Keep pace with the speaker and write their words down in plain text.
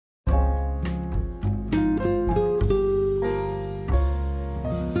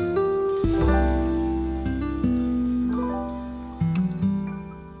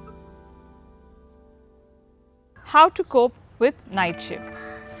How to cope with night shifts.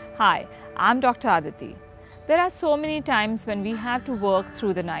 Hi, I'm Dr. Aditi. There are so many times when we have to work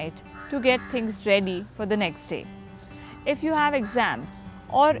through the night to get things ready for the next day. If you have exams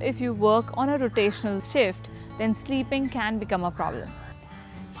or if you work on a rotational shift, then sleeping can become a problem.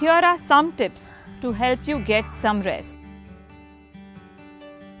 Here are some tips to help you get some rest.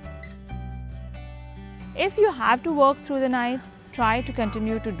 If you have to work through the night, try to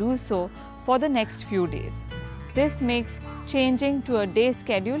continue to do so for the next few days. This makes changing to a day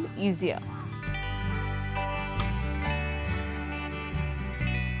schedule easier.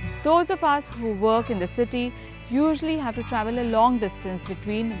 Those of us who work in the city usually have to travel a long distance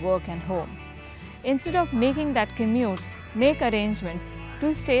between work and home. Instead of making that commute, make arrangements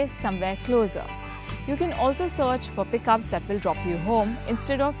to stay somewhere closer. You can also search for pickups that will drop you home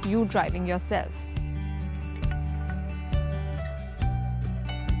instead of you driving yourself.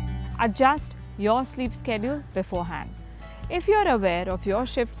 Adjust your sleep schedule beforehand. If you are aware of your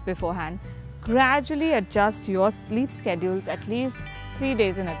shifts beforehand, gradually adjust your sleep schedules at least 3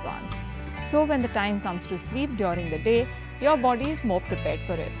 days in advance. So when the time comes to sleep during the day, your body is more prepared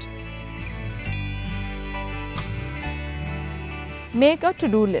for it. Make a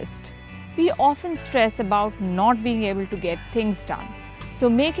to-do list. We often stress about not being able to get things done. So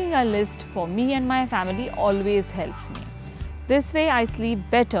making a list for me and my family always helps me. This way I sleep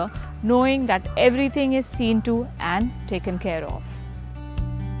better knowing that everything is seen to and taken care of.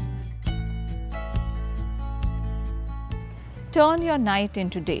 Turn your night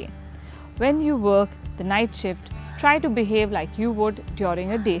into day. When you work the night shift, try to behave like you would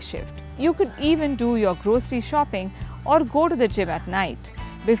during a day shift. You could even do your grocery shopping or go to the gym at night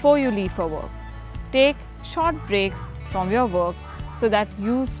before you leave for work. Take short breaks from your work so that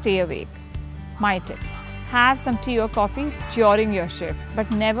you stay awake. My tip: have some tea or coffee during your shift,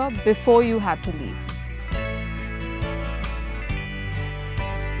 but never before you have to leave.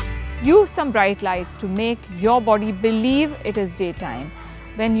 Use some bright lights to make your body believe it is daytime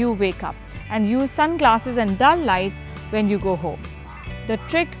when you wake up, and use sunglasses and dull lights when you go home. The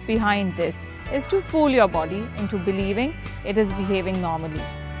trick behind this is to fool your body into believing it is behaving normally.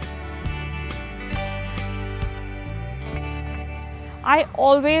 I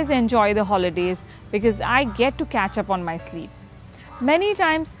always enjoy the holidays because I get to catch up on my sleep. Many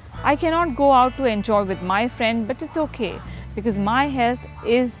times I cannot go out to enjoy with my friend, but it's okay because my health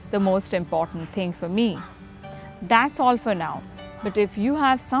is the most important thing for me. That's all for now, but if you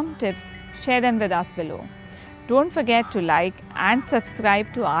have some tips, share them with us below. Don't forget to like and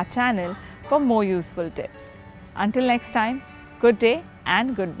subscribe to our channel for more useful tips. Until next time, good day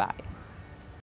and goodbye.